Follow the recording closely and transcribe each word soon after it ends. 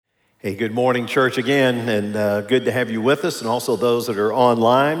Hey, good morning, church, again, and good to have you with us, and also those that are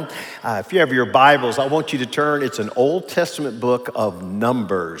online. If you have your Bibles, I want you to turn. It's an Old Testament book of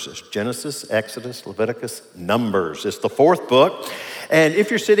Numbers. It's Genesis, Exodus, Leviticus, Numbers. It's the fourth book. And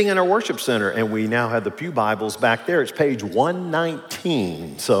if you're sitting in our worship center, and we now have the Pew Bibles back there, it's page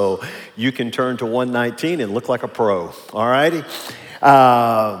 119. So you can turn to 119 and look like a pro, all righty?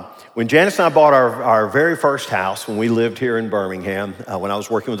 When Janice and I bought our very first house when we lived here in Birmingham, when I was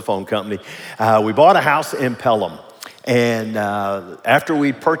working with the phone company, we bought a house in Pelham. And after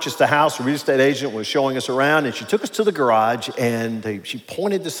we purchased the house, the real estate agent was showing us around, and she took us to the garage, and she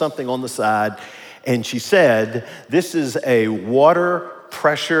pointed to something on the side, and she said, "This is a water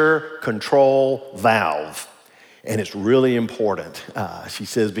pressure control valve. And it's really important," she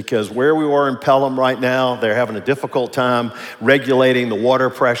says, because where we were in Pelham right now, they're having a difficult time regulating the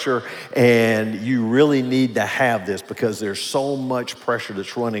water pressure, and you really need to have this because there's so much pressure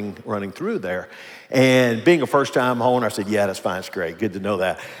that's running through there. And being a first-time homeowner, I said, yeah, that's fine, it's great, good to know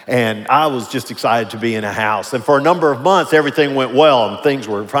that. And I was just excited to be in a house. And for a number of months, everything went well and things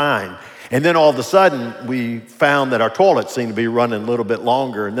were fine. And then all of a sudden, we found that our toilets seemed to be running a little bit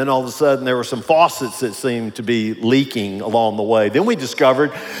longer. And then all of a sudden, there were some faucets that seemed to be leaking along the way. Then we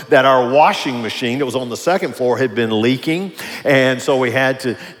discovered that our washing machine that was on the second floor had been leaking. And so we had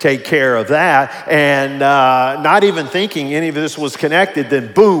to take care of that. And not even thinking any of this was connected,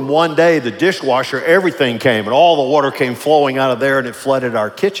 then boom, one day the dishwasher, everything came. And all the water came flowing out of there, and it flooded our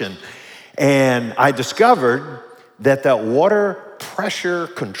kitchen. And I discovered that water pressure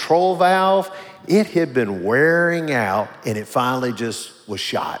control valve, it had been wearing out, and it finally just was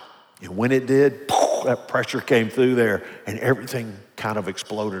shot. And when it did, that pressure came through there, and everything kind of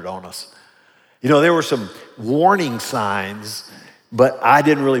exploded on us. You know, there were some warning signs, but I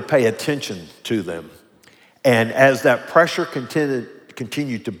didn't really pay attention to them. And as that pressure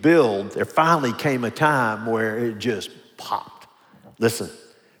continued to build, there finally came a time where it just popped. Listen,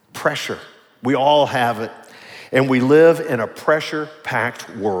 pressure, we all have it. And we live in a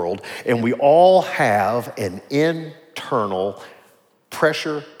pressure-packed world, and we all have an internal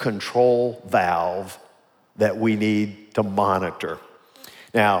pressure control valve that we need to monitor.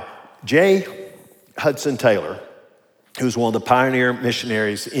 Now, J. Hudson Taylor, who's one of the pioneer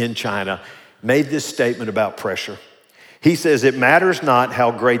missionaries in China, made this statement about pressure. He says, "It matters not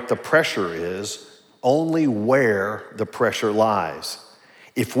how great the pressure is, only where the pressure lies.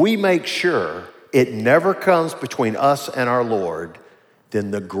 If we make sure it never comes between us and our Lord,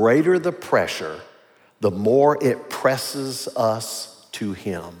 then the greater the pressure, the more it presses us to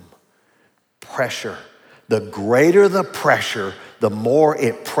Him." Pressure. The greater the pressure, the more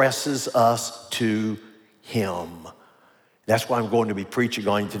it presses us to Him. That's why I'm going to be preaching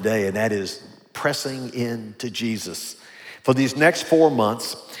on today, and that is pressing into Jesus. For these next 4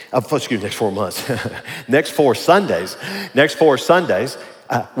 months, next four Sundays,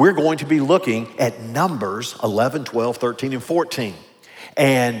 we're going to be looking at Numbers 11, 12, 13, and 14.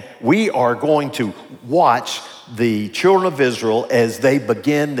 And we are going to watch the children of Israel as they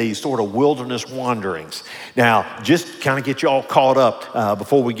begin these sort of wilderness wanderings. Now, just kind of get you all caught up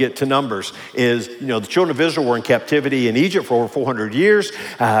before we get to Numbers is, the children of Israel were in captivity in Egypt for over 400 years.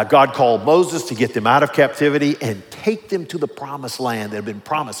 God called Moses to get them out of captivity and take them to the promised land that had been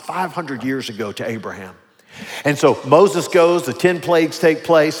promised 500 years ago to Abraham. And so Moses goes, the 10 plagues take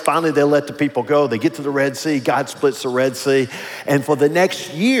place. Finally, they let the people go. They get to the Red Sea. God splits the Red Sea. And for the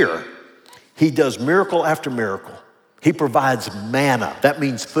next year, he does miracle after miracle. He provides manna. That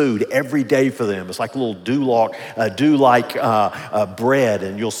means food every day for them. It's like a little dew-like bread,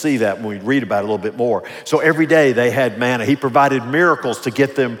 and you'll see that when we read about it a little bit more. So every day they had manna. He provided miracles to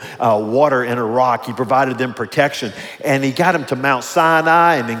get them water in a rock. He provided them protection, and he got them to Mount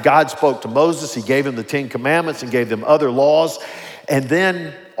Sinai, and then God spoke to Moses. He gave him the 10 Commandments and gave them other laws, and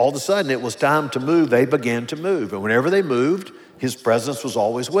then all of a sudden it was time to move. They began to move, and whenever they moved, his presence was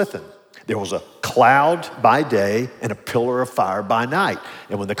always with them. There was a cloud by day and a pillar of fire by night.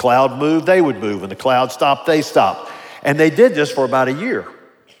 And when the cloud moved, they would move. When the cloud stopped, they stopped. And they did this for about a year.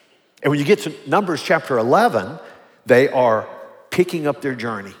 And when you get to Numbers chapter 11, they are picking up their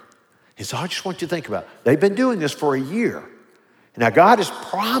journey. And so I just want you to think about it. They've been doing this for a year. Now God has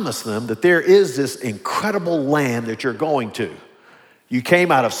promised them that there is this incredible land that you're going to. You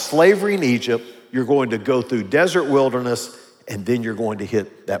came out of slavery in Egypt. You're going to go through desert wilderness, and then you're going to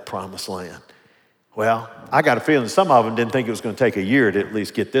hit that promised land. Well, I got a feeling some of them didn't think it was going to take a year to at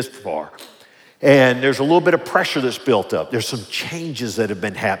least get this far. And there's a little bit of pressure that's built up. There's some changes that have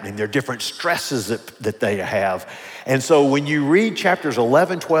been happening. There are different stresses that they have. And so when you read chapters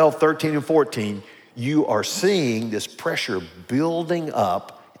 11, 12, 13, and 14, you are seeing this pressure building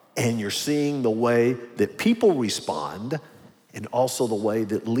up And you're seeing the way that people respond and also the way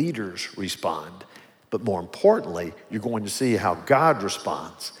that leaders respond. But more importantly, you're going to see how God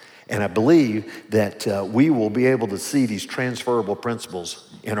responds. And I believe that we will be able to see these transferable principles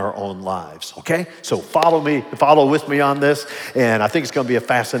in our own lives, okay? So follow with me on this, and I think it's going to be a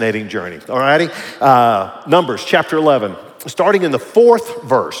fascinating journey, all righty? Numbers chapter 11, starting in the 4th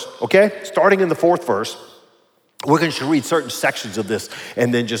verse, okay? Starting in the 4th verse, we're going to read certain sections of this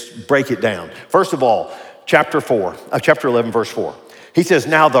and then just break it down. First of all, chapter 11, verse 4. He says,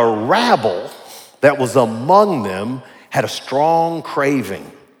 "Now the rabble that was among them had a strong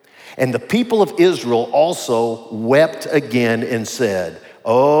craving. And the people of Israel also wept again and said,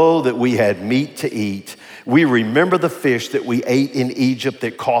 'Oh, that we had meat to eat. We remember the fish that we ate in Egypt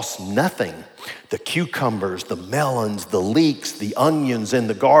that cost nothing, the cucumbers, the melons, the leeks, the onions, and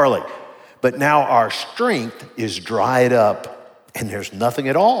the garlic. But now our strength is dried up, and there's nothing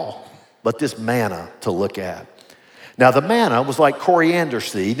at all but this manna to look at.' Now the manna was like coriander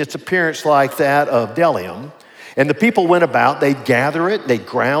seed, its appearance like that of bdellium. And the people went about, they'd gather it, they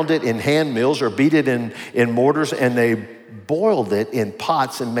ground it in hand mills or beat it in mortars, and they boiled it in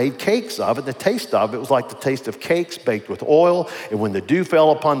pots and made cakes of it. The taste of it was like the taste of cakes baked with oil. And when the dew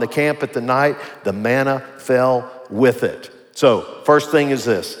fell upon the camp at the night, the manna fell with it." So first thing is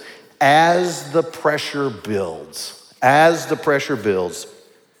this: as the pressure builds,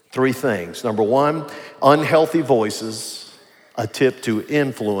 three things. Number one, unhealthy voices attempt to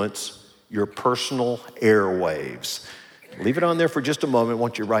influence your personal airwaves. Leave it on there for just a moment. I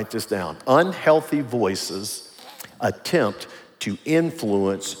want you to write this down. Unhealthy voices attempt to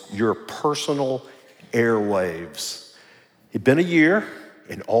influence your personal airwaves. It'd been a year,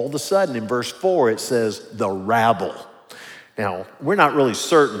 and all of a sudden in verse 4, it says the rabble. Now, we're not really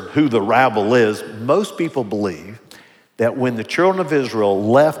certain who the rabble is. Most people believe that when the children of Israel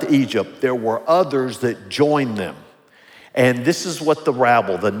left Egypt, there were others that joined them. And this is what the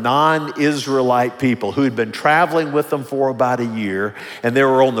rabble, the non-Israelite people who had been traveling with them for about a year, and they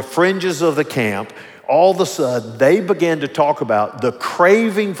were on the fringes of the camp, all of a sudden they began to talk about the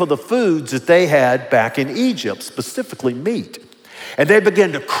craving for the foods that they had back in Egypt, specifically meat. And they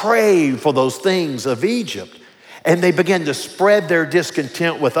began to crave for those things of Egypt. And they began to spread their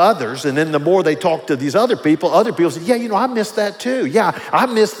discontent with others. And then the more they talked to these other people said, "Yeah, I missed that too. Yeah, I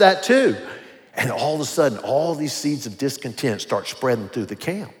missed that too." And all of a sudden, all these seeds of discontent start spreading through the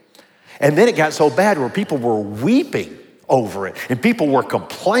camp. And then it got so bad where people were weeping over it and people were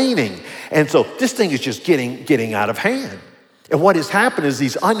complaining. And so this thing is just getting out of hand. And what has happened is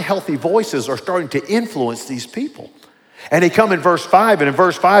these unhealthy voices are starting to influence these people. And they come in verse 5, and in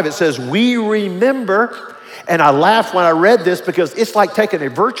verse 5 it says, "We remember." And I laughed when I read this because it's like taking a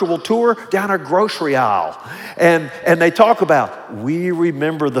virtual tour down a grocery aisle. And they talk about, "We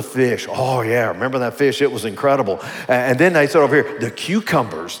remember the fish." Oh yeah, remember that fish? It was incredible. And then they said over here, the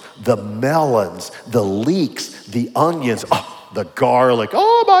cucumbers, the melons, the leeks, the onions, the garlic.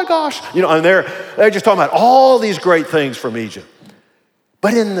 Oh my gosh. And they're just talking about all these great things from Egypt.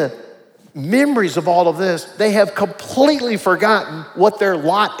 But in the memories of all of this, they have completely forgotten what their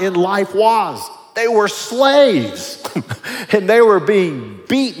lot in life was. They were slaves, and they were being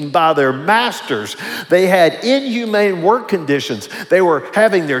beaten by their masters. They had inhumane work conditions. They were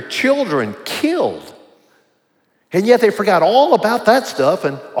having their children killed. And yet they forgot all about that stuff,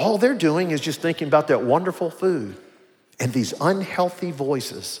 and all they're doing is just thinking about that wonderful food. And these unhealthy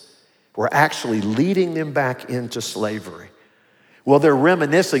voices were actually leading them back into slavery. Well, their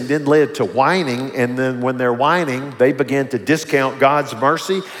reminiscing then led to whining, and then when they're whining, they began to discount God's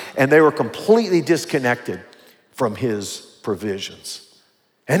mercy, and they were completely disconnected from His provisions.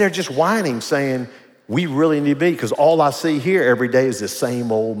 And they're just whining, saying, "We really need meat because all I see here every day is the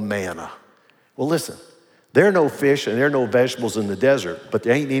same old manna." Well, listen, there are no fish and there are no vegetables in the desert, but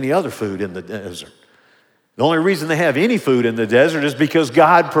there ain't any other food in the desert. The only reason they have any food in the desert is because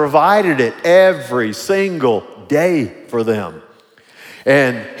God provided it every single day for them.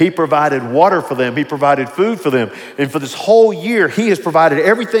 And He provided water for them. He provided food for them. And for this whole year, He has provided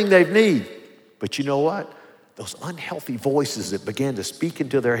everything they need. But you know what? Those unhealthy voices that began to speak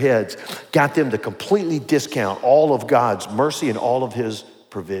into their heads got them to completely discount all of God's mercy and all of His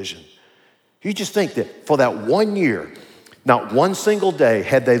provision. You just think that for that 1 year, not one single day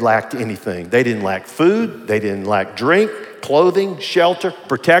had they lacked anything. They didn't lack food. They didn't lack drink, clothing, shelter,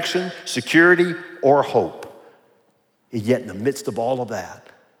 protection, security, or hope. And yet in the midst of all of that,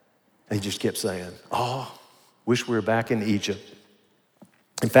 they just kept saying, "Oh, wish we were back in Egypt."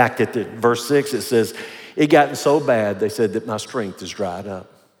 In fact, at verse 6, it says, it gotten so bad, they said that my strength is dried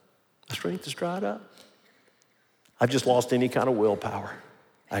up. My strength is dried up. I've just lost any kind of willpower.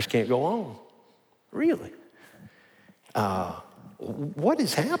 I just can't go on. Really? What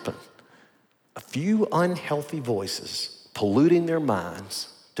has happened? A few unhealthy voices polluting their minds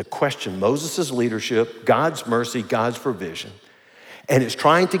to question Moses' leadership, God's mercy, God's provision. And it's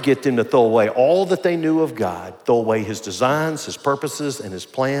trying to get them to throw away all that they knew of God, throw away his designs, his purposes, and his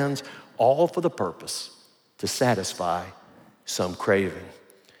plans, all for the purpose to satisfy some craving.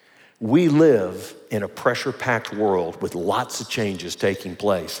 We live in a pressure-packed world with lots of changes taking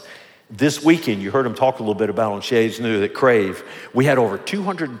place. This weekend, you heard him talk a little bit about on Shades New at Crave, we had over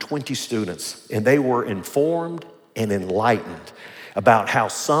 220 students, and they were informed and enlightened about how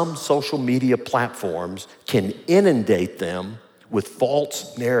some social media platforms can inundate them with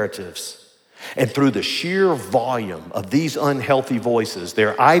false narratives. And through the sheer volume of these unhealthy voices,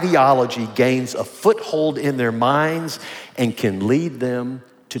 their ideology gains a foothold in their minds and can lead them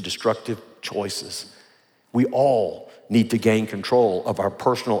to destructive choices. We all need to gain control of our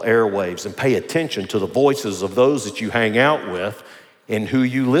personal airwaves and pay attention to the voices of those that you hang out with and who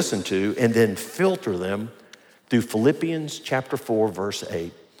you listen to, and then filter them through Philippians chapter 4, verse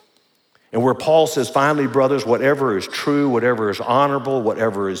 8. And where Paul says, finally, brothers, whatever is true, whatever is honorable,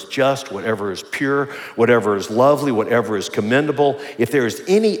 whatever is just, whatever is pure, whatever is lovely, whatever is commendable, if there is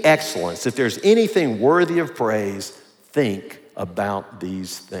any excellence, if there's anything worthy of praise, think about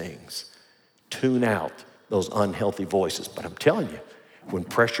these things. Tune out those unhealthy voices. But I'm telling you, when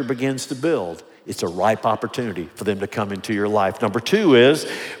pressure begins to build, it's a ripe opportunity for them to come into your life. Number 2 is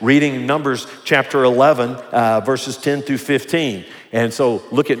reading Numbers chapter 11, verses 10 through 15. And so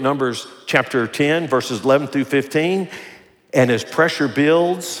look at Numbers chapter 10, verses 11 through 15. And as pressure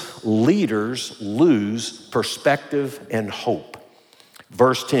builds, leaders lose perspective and hope.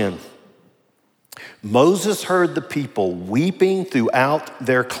 Verse 10. Moses heard the people weeping throughout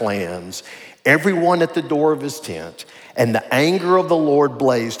their clans, everyone at the door of his tent, and the anger of the Lord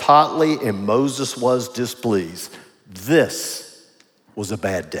blazed hotly, and Moses was displeased. This was a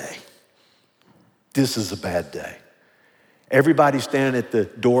bad day. This is a bad day. Everybody's standing at the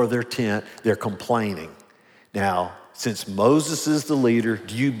door of their tent. They're complaining. Now, since Moses is the leader,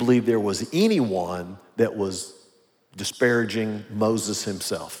 do you believe there was anyone that was disparaging Moses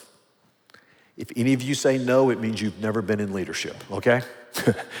himself? If any of you say no, it means you've never been in leadership, okay?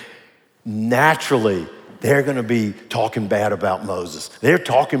 Naturally, they're going to be talking bad about Moses. They're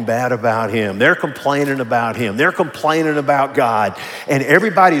talking bad about him. They're complaining about him. They're complaining about God. And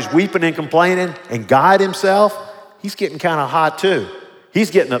everybody's weeping and complaining, and God himself, he's getting kind of hot too. He's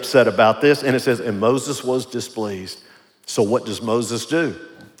getting upset about this, and it says, and Moses was displeased. So what does Moses do?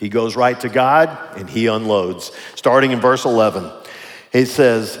 He goes right to God, and he unloads. Starting in verse 11. It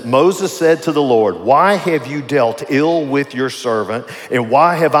says, Moses said to the Lord, why have you dealt ill with your servant? And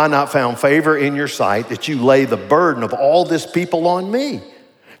why have I not found favor in your sight that you lay the burden of all this people on me?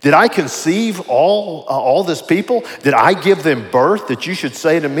 Did I conceive all this people? Did I give them birth that you should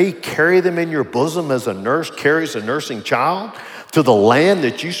say to me, carry them in your bosom as a nurse carries a nursing child to the land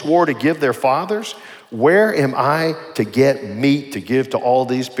that you swore to give their fathers? Where am I to get meat to give to all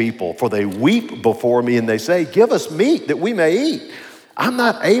these people? For they weep before me and they say, give us meat that we may eat. I'm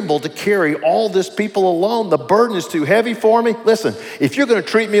not able to carry all this people alone. The burden is too heavy for me. Listen, if you're going to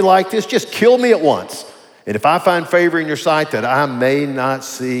treat me like this, just kill me at once. And if I find favor in your sight, that I may not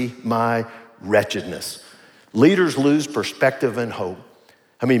see my wretchedness. Leaders lose perspective and hope.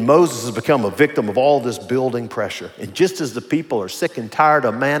 I mean, Moses has become a victim of all this building pressure. And just as the people are sick and tired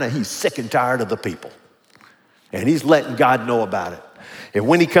of manna, he's sick and tired of the people. And he's letting God know about it. And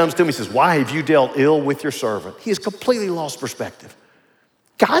when he comes to him, he says, why have you dealt ill with your servant? He has completely lost perspective.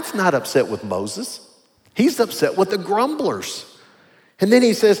 God's not upset with Moses. He's upset with the grumblers. And then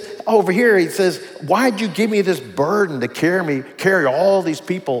he says, over here, he says, why'd you give me this burden to carry all these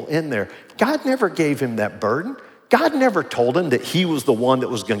people in there? God never gave him that burden. God never told him that he was the one that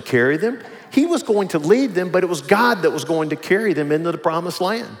was going to carry them. He was going to lead them, but it was God that was going to carry them into the promised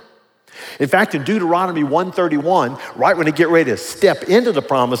land. In fact, in Deuteronomy 131, right when they get ready to step into the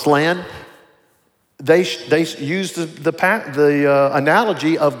promised land, they used the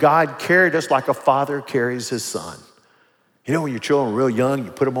analogy of God carried us like a father carries his son. You know, when your children are real young, you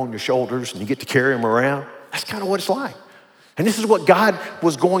put them on your shoulders and you get to carry them around. That's kind of what it's like. And this is what God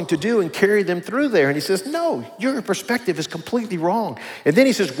was going to do and carry them through there. And he says, no, your perspective is completely wrong. And then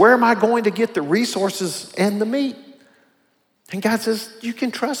he says, where am I going to get the resources and the meat? And God says, you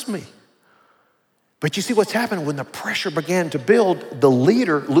can trust me. But you see what's happened when the pressure began to build, the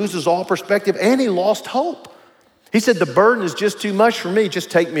leader loses all perspective and he lost hope. He said, the burden is just too much for me. Just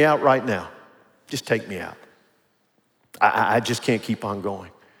take me out right now. Just take me out. I just can't keep on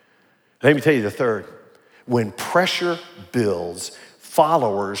going. Let me tell you the third. When pressure builds,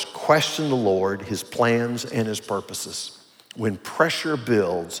 followers question the Lord, his plans, and his purposes. When pressure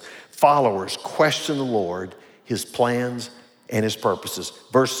builds, followers question the Lord, his plans, and his purposes.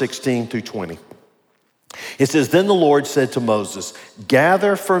 Verse 16 through 20. It says, then the Lord said to Moses,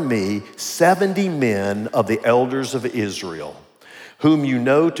 gather for me 70 men of the elders of Israel, whom you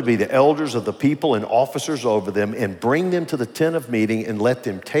know to be the elders of the people and officers over them, and bring them to the tent of meeting and let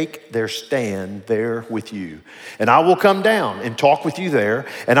them take their stand there with you. And I will come down and talk with you there,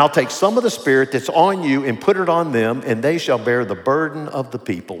 and I'll take some of the spirit that's on you and put it on them, and they shall bear the burden of the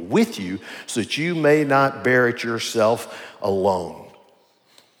people with you, so that you may not bear it yourself alone.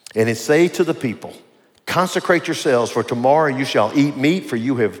 And it say to the people, consecrate yourselves, for tomorrow you shall eat meat, for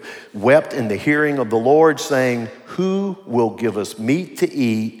you have wept in the hearing of the Lord, saying, who will give us meat to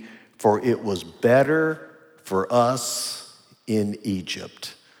eat? For it was better for us in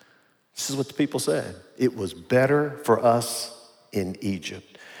Egypt. This is what the people said. It was better for us in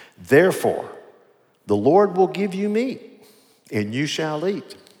Egypt. Therefore, the Lord will give you meat, and you shall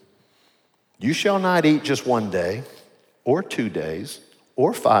eat. You shall not eat just 1 day, or 2 days,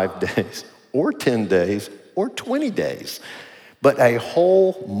 or 5 days, or 10 days, or 20 days, but a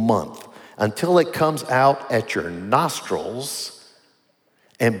whole month, until it comes out at your nostrils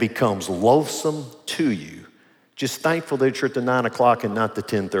and becomes loathsome to you. Just thankful that you're at the 9 o'clock and not the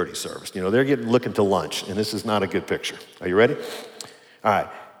 10:30 service. You know, they're looking to lunch, and this is not a good picture. Are you ready? All right.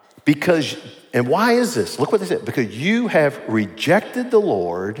 And why is this? Look what they said. Because you have rejected the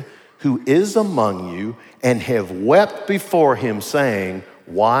Lord who is among you and have wept before him, saying,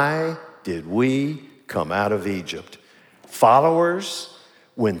 why did we come out of Egypt? Followers,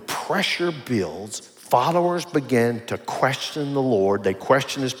 when pressure builds, followers begin to question the Lord. They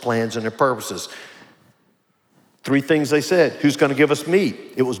question his plans and their purposes. 3 things they said. Who's going to give us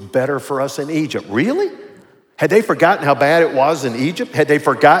meat? It was better for us in Egypt. Really? Had they forgotten how bad it was in Egypt? Had they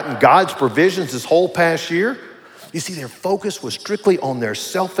forgotten God's provisions this whole past year? You see, their focus was strictly on their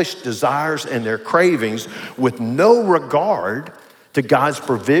selfish desires and their cravings with no regard to God's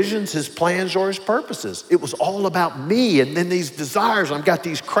provisions, his plans, or his purposes. It was all about me and then these desires. I've got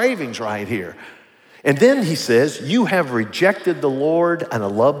these cravings right here. And then he says, you have rejected the Lord, and I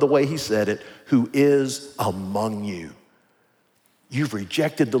love the way he said it, who is among you. You've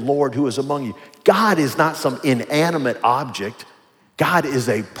rejected the Lord who is among you. God is not some inanimate object. God is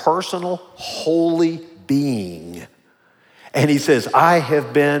a personal, holy being. And he says, I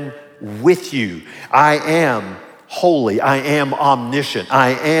have been with you. I am holy. I am omniscient. I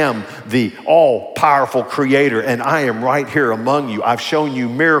am the all-powerful creator, and I am right here among you. I've shown you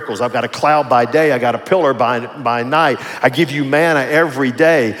miracles. I've got a cloud by day. I got a pillar by night. I give you manna every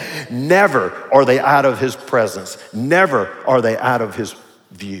day. Never are they out of his presence. Never are they out of his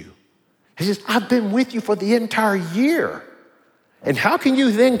view. He says, I've been with you for the entire year. And how can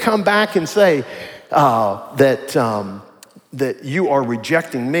you then come back and say that you are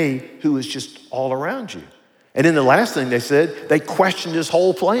rejecting me, who is just all around you? And then the last thing they said, they questioned his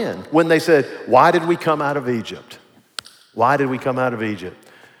whole plan when they said, why did we come out of Egypt? Why did we come out of Egypt?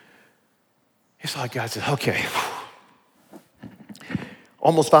 It's like God said, okay.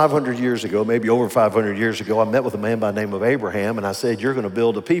 Almost 500 years ago, maybe over 500 years ago, I met with a man by the name of Abraham, and I said, you're going to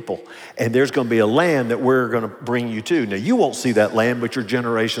build a people, and there's going to be a land that we're going to bring you to. Now, you won't see that land, but your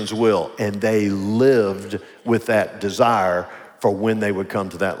generations will. And they lived with that desire for when they would come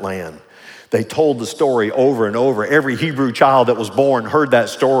to that land. They told the story over and over. Every Hebrew child that was born heard that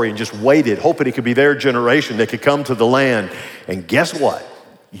story and just waited, hoping it could be their generation that could come to the land. And guess what?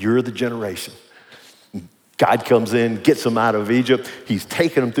 You're the generation. God comes in, gets them out of Egypt. He's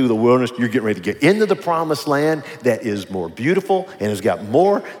taking them through the wilderness. You're getting ready to get into the promised land that is more beautiful and has got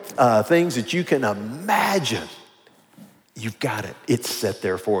more things that you can imagine. You've got it. It's set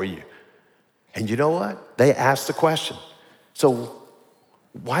there for you. And you know what? They asked the question. So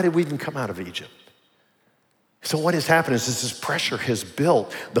why did we even come out of Egypt? So what has happened is this pressure has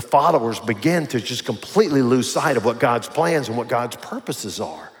built. The followers begin to just completely lose sight of what God's plans and what God's purposes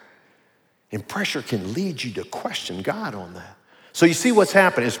are. And pressure can lead you to question God on that. So you see what's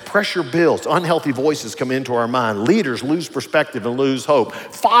happened as pressure builds, unhealthy voices come into our mind. Leaders lose perspective and lose hope.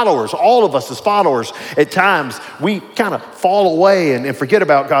 Followers, all of us as followers, at times we kind of fall away and forget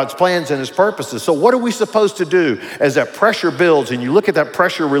about God's plans and his purposes. So what are we supposed to do as that pressure builds and you look at that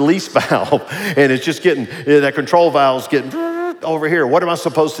pressure release valve and it's just getting, that control valve's getting over here. What am I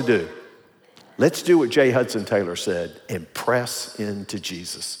supposed to do? Let's do what J. Hudson Taylor said and press into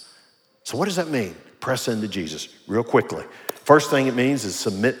Jesus. So what does that mean? Press into Jesus real quickly. First thing it means is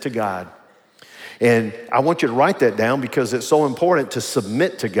submit to God. And I want you to write that down because it's so important to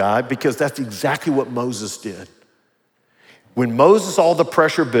submit to God, because that's exactly what Moses did. When Moses, all the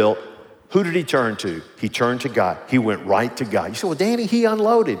pressure built, who did he turn to? He turned to God. He went right to God. You say, well, Danny, he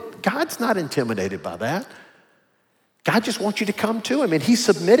unloaded. God's not intimidated by that. God just wants you to come to him, and he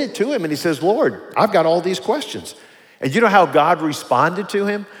submitted to him, and he says, Lord, I've got all these questions. And you know how God responded to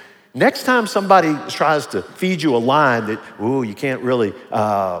him? Next time somebody tries to feed you a line that, ooh, you can't really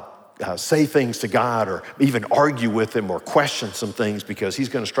say things to God or even argue with him or question some things because he's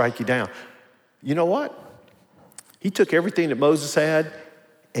going to strike you down. You know what? He took everything that Moses had,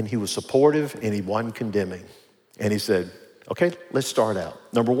 and he was supportive, and he wasn't condemning. And he said, okay, let's start out.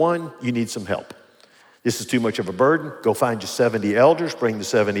 Number one, you need some help. This is too much of a burden. Go find you 70 elders, bring the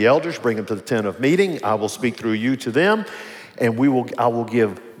 70 elders, bring them to the tent of meeting. I will speak through you to them, and I will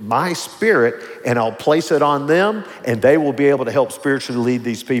give my spirit, and I'll place it on them, and they will be able to help spiritually lead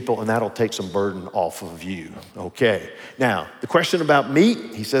these people, and that'll take some burden off of you. Okay. Now, the question about meat,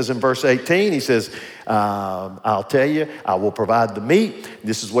 he says in verse 18, he says, I'll tell you, I will provide the meat.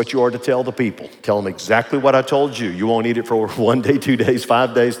 This is what you are to tell the people. Tell them exactly what I told you. You won't eat it for 1 day, 2 days,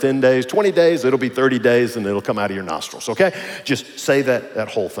 5 days, 10 days, 20 days. It'll be 30 days, and it'll come out of your nostrils, okay? Just say that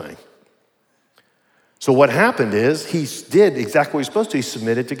whole thing. So what happened is he did exactly what he was supposed to. He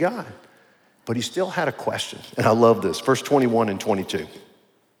submitted to God. But he still had a question. And I love this. Verse 21 and 22.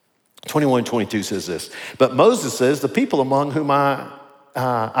 21 and 22 says this. But Moses says, the people among whom I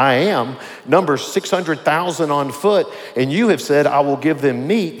am number 600,000 on foot, and you have said, I will give them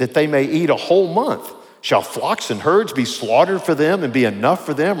meat that they may eat a whole month. Shall flocks and herds be slaughtered for them and be enough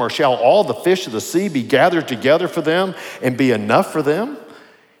for them? Or shall all the fish of the sea be gathered together for them and be enough for them?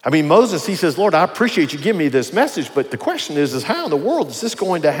 I mean, Moses, he says, Lord, I appreciate you giving me this message, but the question is how in the world is this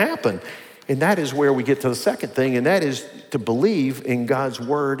going to happen? And that is where we get to the second thing, and that is to believe in God's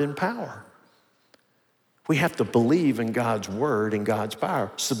word and power. We have to believe in God's word and God's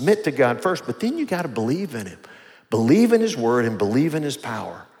power. Submit to God first, but then you got to believe in him. Believe in his word and believe in his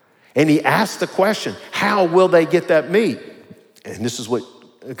power. And he asked the question, how will they get that meat? And this is what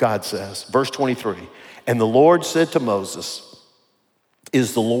God says, verse 23. And the Lord said to Moses,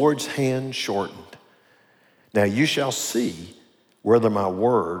 is the Lord's hand shortened? Now you shall see whether my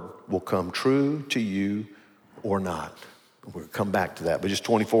word will come true to you or not. We'll come back to that, but just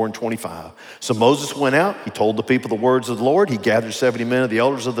 24 and 25. So Moses went out, he told the people the words of the Lord, he gathered 70 men of the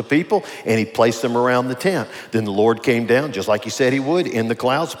elders of the people, and he placed them around the tent. Then the Lord came down, just like he said he would, in the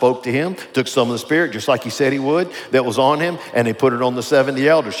cloud, spoke to him, took some of the spirit, just like he said he would, that was on him, and he put it on the 70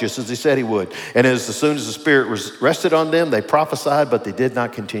 elders, just as he said he would. And as soon as the spirit was rested on them, they prophesied, but they did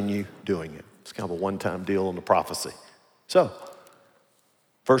not continue doing it. It's kind of a one-time deal on the prophecy. So,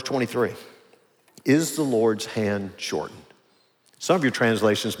 verse 23, is the Lord's hand shortened? Some of your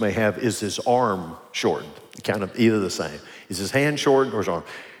translations may have, is his arm shortened? Kind of either the same. Is his hand shortened or his arm?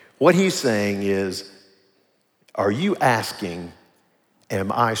 What he's saying is, are you asking,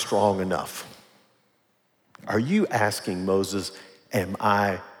 am I strong enough? Are you asking Moses, am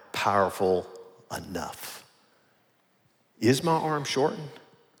I powerful enough? Is my arm shortened?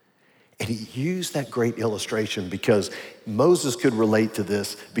 And he used that great illustration because Moses could relate to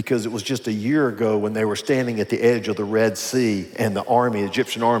this because it was just a year ago when they were standing at the edge of the Red Sea and the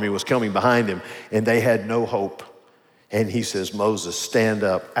Egyptian army was coming behind him and they had no hope. And he says, Moses, stand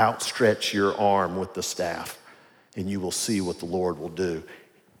up, outstretch your arm with the staff and you will see what the Lord will do.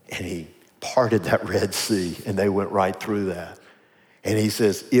 And he parted that Red Sea and they went right through that. And he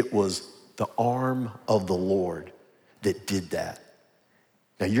says, it was the arm of the Lord that did that.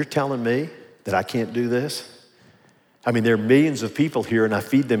 Now, you're telling me that I can't do this? I mean, there are millions of people here, and I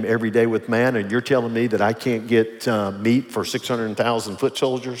feed them every day with manna, and you're telling me that I can't get meat for 600,000 foot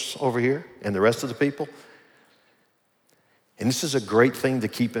soldiers over here and the rest of the people? And this is a great thing to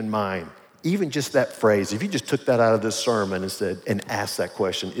keep in mind. Even just that phrase, if you just took that out of this sermon and asked that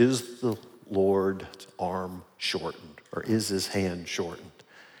question, is the Lord's arm shortened, or is his hand shortened?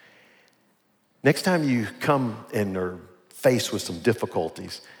 Next time you come and are faced with some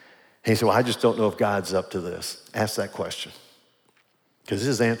difficulties, and you say, well, I just don't know if God's up to this. Ask that question. Because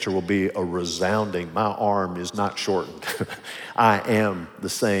his answer will be a resounding, my arm is not shortened. I am the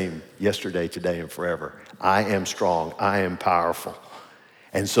same yesterday, today, and forever. I am strong. I am powerful.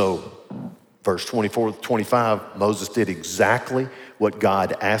 And so, verse 24 to 25, Moses did exactly what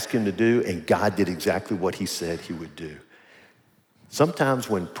God asked him to do, and God did exactly what he said he would do. Sometimes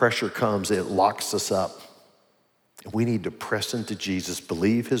when pressure comes, it locks us up. We need to press into Jesus,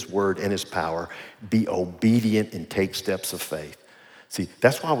 believe his word and his power, be obedient, and take steps of faith. See,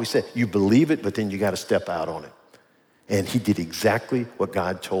 that's why we said you believe it, but then you got to step out on it. And he did exactly what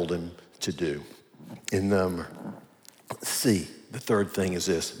God told him to do. In C, the third thing is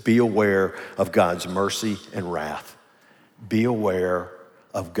this: be aware of God's mercy and wrath. Be aware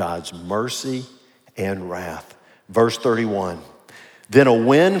of God's mercy and wrath. Verse 31, then a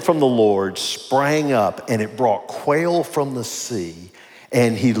wind from the Lord sprang up, and it brought quail from the sea,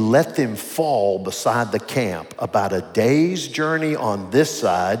 and he let them fall beside the camp, about a day's journey on this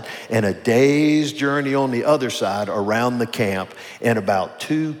side and a day's journey on the other side around the camp, and about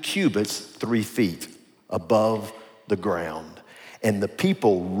 2 cubits, 3 feet above the ground. And the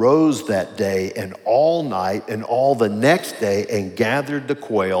people rose that day and all night and all the next day and gathered the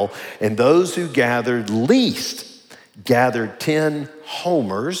quail. And those who gathered least gathered 10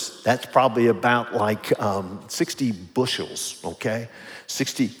 homers. That's probably about like 60 bushels, okay?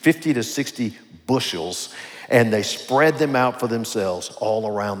 50 to 60 bushels. And they spread them out for themselves all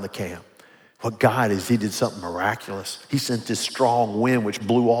around the camp. What God is, he did something miraculous. He sent this strong wind which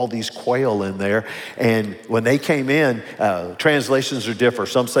blew all these quail in there. And when they came in, translations are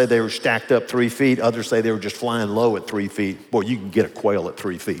different. Some say they were stacked up 3 feet. Others say they were just flying low at 3 feet. Boy, you can get a quail at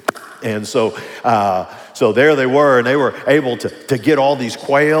 3 feet. And so there they were, and they were able to get all these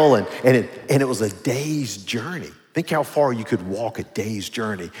quail. And it was a day's journey. Think how far you could walk a day's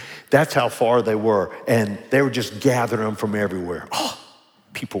journey. That's how far they were. And they were just gathering them from everywhere. Oh,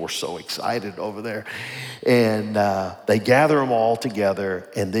 people were so excited over there. And they gather them all together,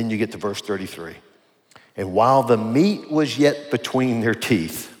 and then you get to verse 33. And while the meat was yet between their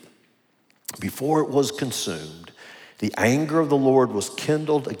teeth, before it was consumed, the anger of the Lord was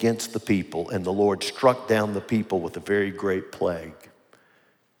kindled against the people, and the Lord struck down the people with a very great plague.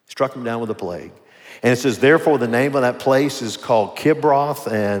 Struck them down with a plague. And it says, therefore, the name of that place is called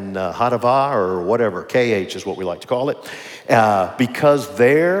Kibroth and Hadavah, or whatever, KH is what we like to call it, because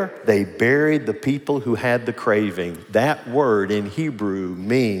there they buried the people who had the craving. That word in Hebrew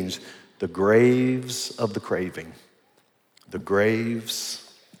means the graves of the craving. The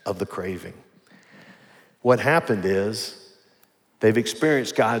graves of the craving. What happened is they've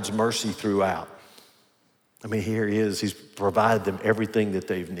experienced God's mercy throughout. I mean, here he is. He's provided them everything that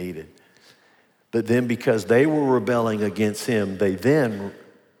they've needed. But then because they were rebelling against him, they then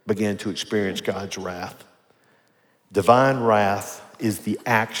began to experience God's wrath. Divine wrath is the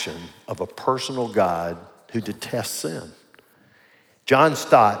action of a personal God who detests sin. John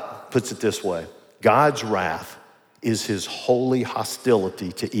Stott puts it this way: God's wrath is his holy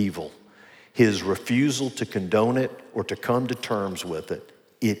hostility to evil, his refusal to condone it or to come to terms with it.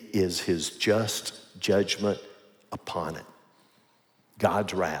 It is his just judgment upon it.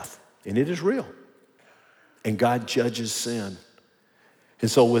 God's wrath, and it is real. And God judges sin. And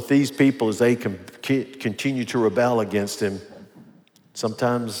so with these people, as they continue to rebel against him,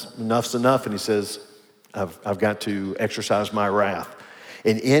 sometimes enough's enough, and he says, I've got to exercise my wrath.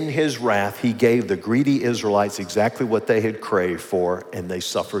 And in his wrath, he gave the greedy Israelites exactly what they had craved for, and they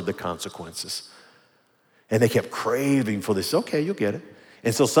suffered the consequences. And they kept craving for this. Okay, you'll get it.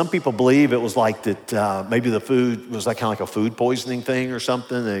 And so some people believe it was like that maybe the food was like kind of like a food poisoning thing or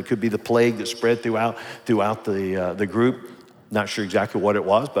something, and it could be the plague that spread throughout the group. Not sure exactly what it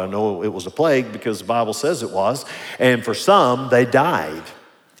was, but I know it was a plague because the Bible says it was. And for some, they died.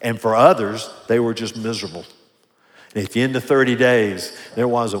 And for others, they were just miserable. And at the end of 30 days, there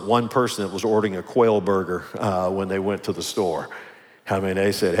wasn't one person that was ordering a quail burger when they went to the store. I mean,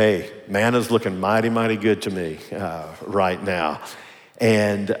 they said, hey, manna's looking mighty, mighty good to me right now.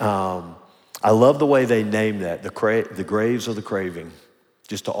 And I love the way they named that, the graves of the craving,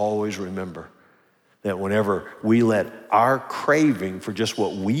 just to always remember that whenever we let our craving for just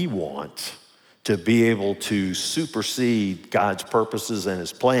what we want to be able to supersede God's purposes and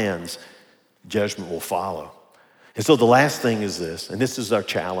his plans, judgment will follow. And so the last thing is this, and this is our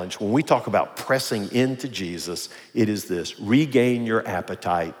challenge. When we talk about pressing into Jesus, it is this: regain your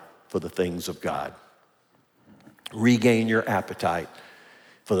appetite for the things of God. Regain your appetite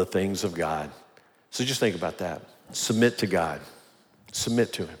for the things of God. So just think about that. Submit to God.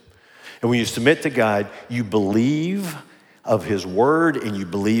 Submit to him. And when you submit to God, you believe of his word and you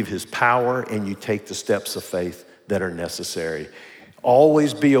believe his power and you take the steps of faith that are necessary.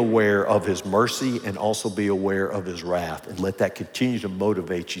 Always be aware of his mercy and also be aware of his wrath, and let that continue to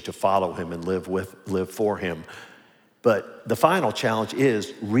motivate you to follow him and live for him. But the final challenge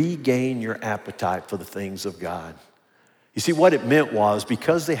is regain your appetite for the things of God. You see, what it meant was,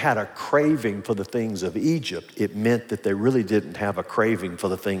 because they had a craving for the things of Egypt, it meant that they really didn't have a craving for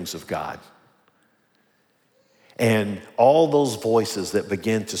the things of God. And all those voices that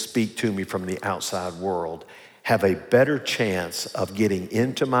begin to speak to me from the outside world have a better chance of getting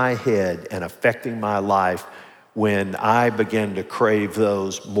into my head and affecting my life when I begin to crave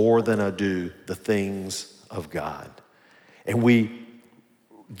those more than I do the things of God. And we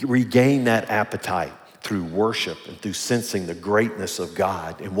regain that appetite. through worship and through sensing the greatness of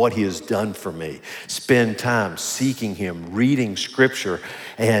God and what he has done for me. Spend time seeking him, reading scripture.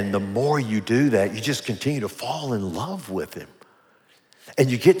 And the more you do that, you just continue to fall in love with him. And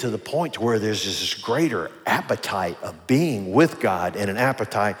you get to the point where there's this greater appetite of being with God and an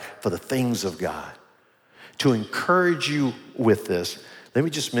appetite for the things of God. To encourage you with this, let me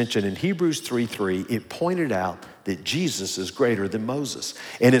just mention in Hebrews 3:3, it pointed out that Jesus is greater than Moses.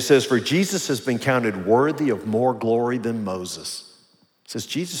 And it says, for Jesus has been counted worthy of more glory than Moses. It says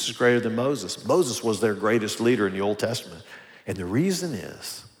Jesus is greater than Moses. Moses was their greatest leader in the Old Testament. And the reason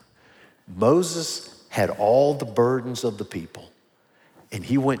is, Moses had all the burdens of the people. And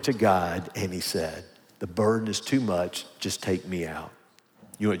he went to God and he said, the burden is too much, just take me out.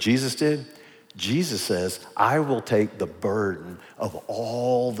 You know what Jesus did? Jesus says, I will take the burden of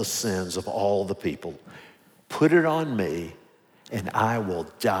all the sins of all the people, put it on me, and I will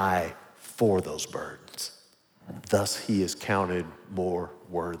die for those burdens. Thus he is counted more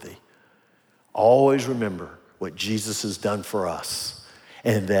worthy. Always remember what Jesus has done for us,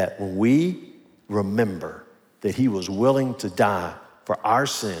 and that when we remember that he was willing to die for our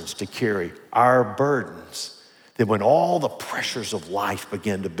sins, to carry our burdens, that when all the pressures of life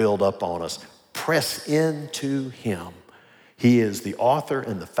begin to build up on us, press into him. He is the author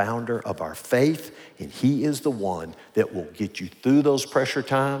and the founder of our faith, and he is the one that will get you through those pressure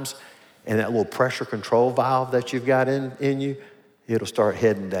times, and that little pressure control valve that you've got in you, it'll start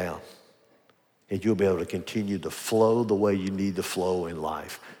heading down. And you'll be able to continue to flow the way you need to flow in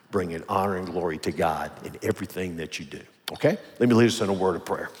life, bringing honor and glory to God in everything that you do. Okay? Let me lead us in a word of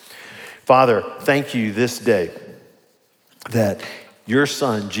prayer. Father, thank you this day that your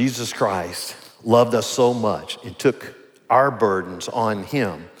son, Jesus Christ, loved us so much and took our burdens on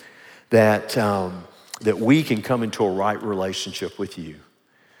him that we can come into a right relationship with you.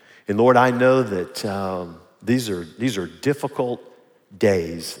 And Lord, I know that these are difficult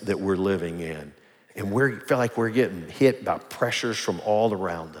days that we're living in. And we feel like we're getting hit by pressures from all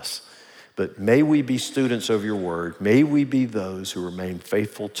around us. But may we be students of your word. May we be those who remain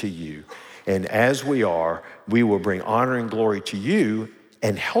faithful to you. And as we are, we will bring honor and glory to you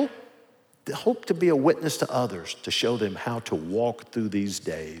and hope to be a witness to others, to show them how to walk through these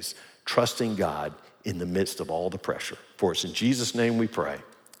days, trusting God in the midst of all the pressure. For it's in Jesus' name we pray.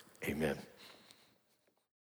 Amen.